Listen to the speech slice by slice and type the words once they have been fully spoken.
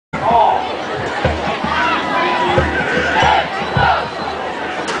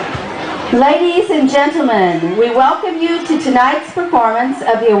Ladies and gentlemen, we welcome you to tonight's performance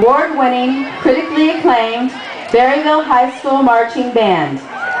of the award-winning, critically acclaimed Berryville High School Marching Band.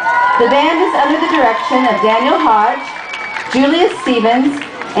 The band is under the direction of Daniel Hodge, Julius Stevens,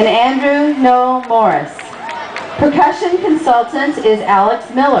 and Andrew Noel Morris. Percussion consultant is Alex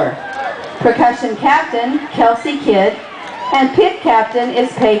Miller. Percussion captain, Kelsey Kidd, and pit captain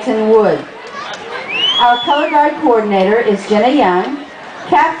is Peyton Wood. Our color guard coordinator is Jenna Young.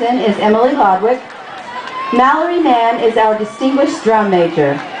 Captain is Emily Lodwick. Mallory Mann is our distinguished drum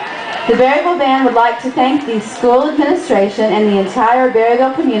major. The Berryville Band would like to thank the school administration and the entire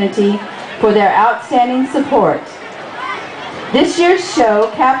Berryville community for their outstanding support. This year's show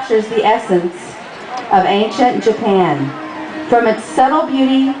captures the essence of ancient Japan, from its subtle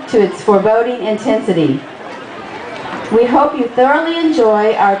beauty to its foreboding intensity. We hope you thoroughly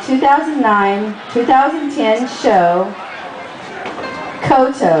enjoy our 2009-2010 show,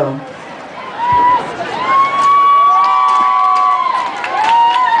 Koto.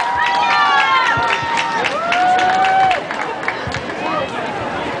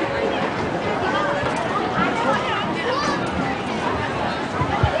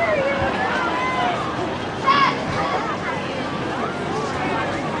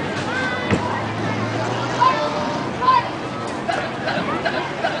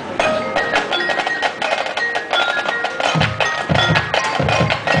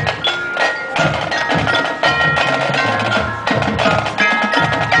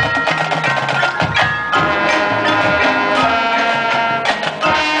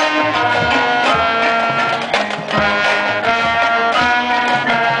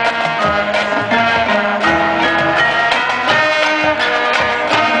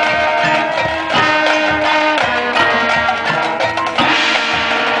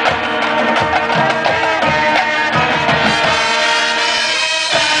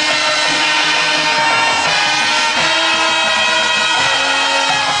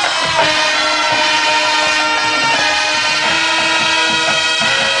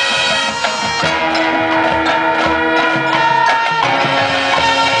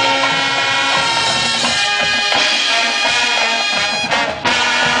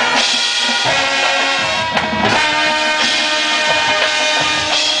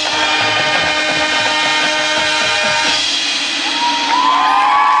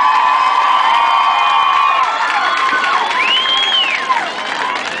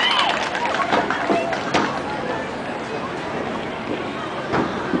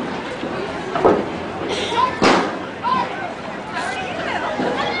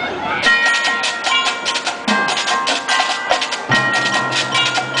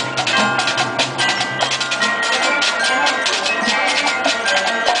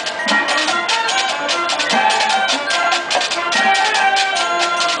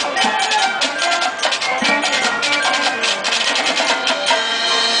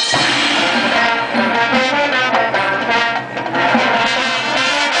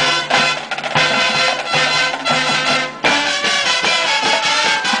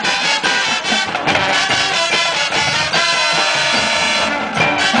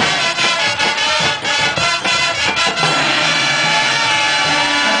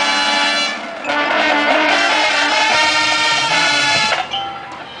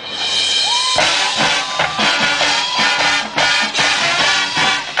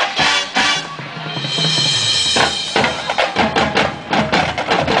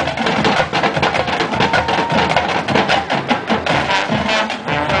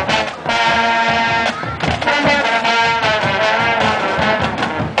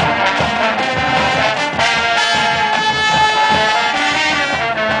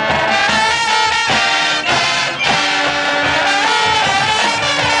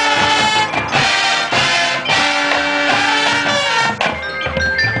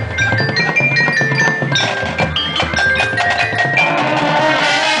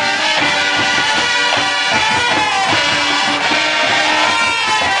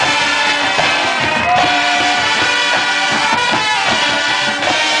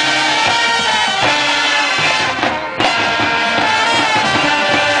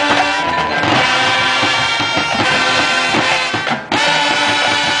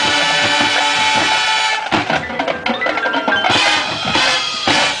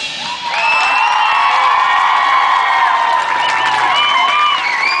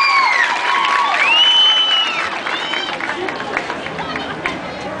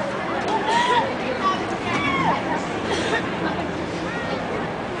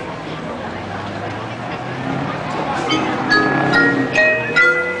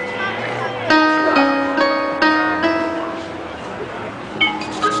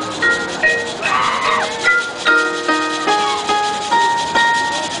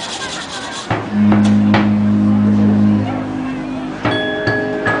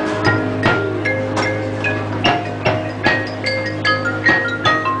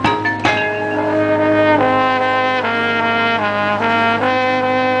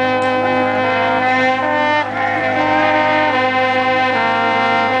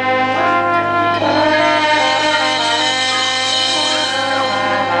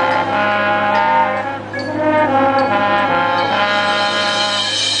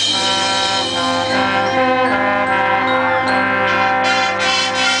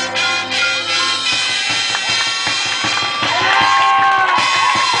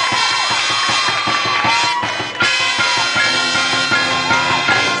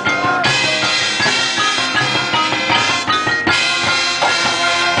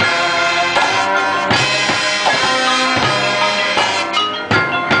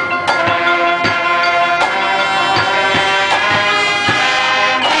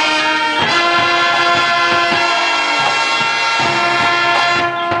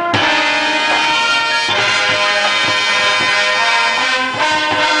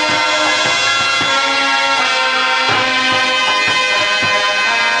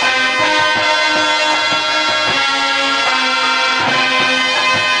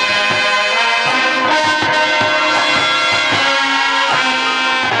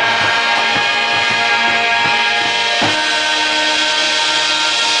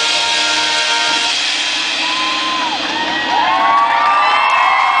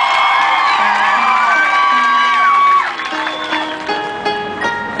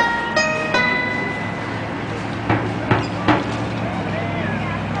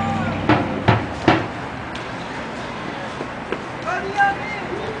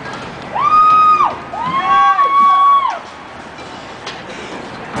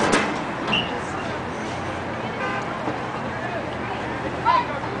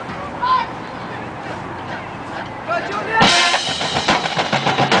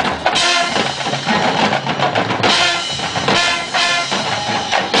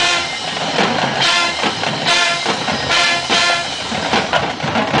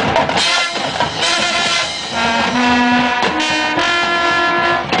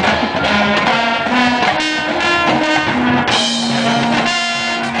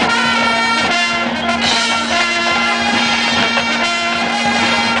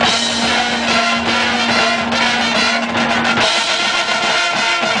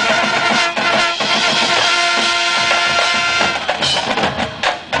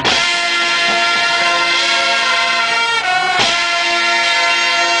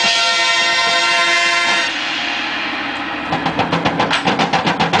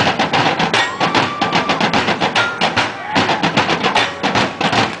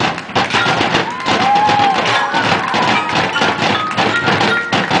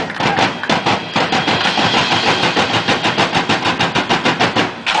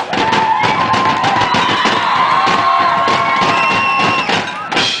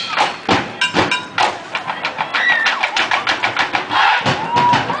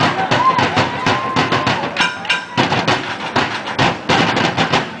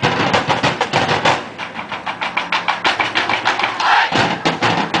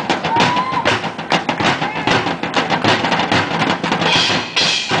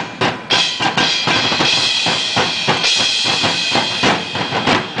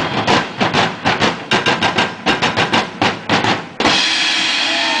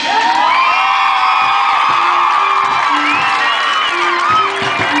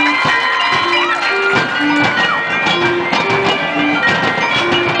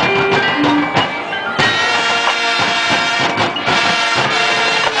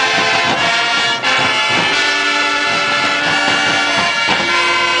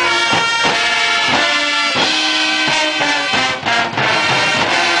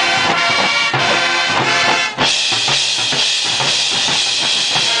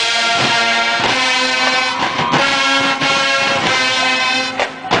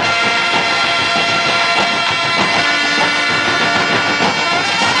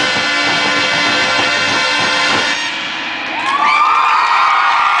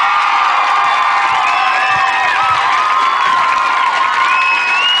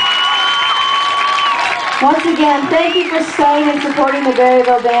 Once again, thank you for staying and supporting the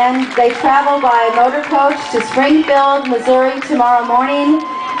Berryville Band. They travel by motor coach to Springfield, Missouri tomorrow morning,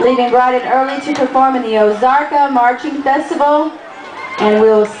 leaving bright and early to perform in the Ozarka Marching Festival. And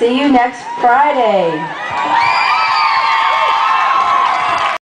we'll see you next Friday.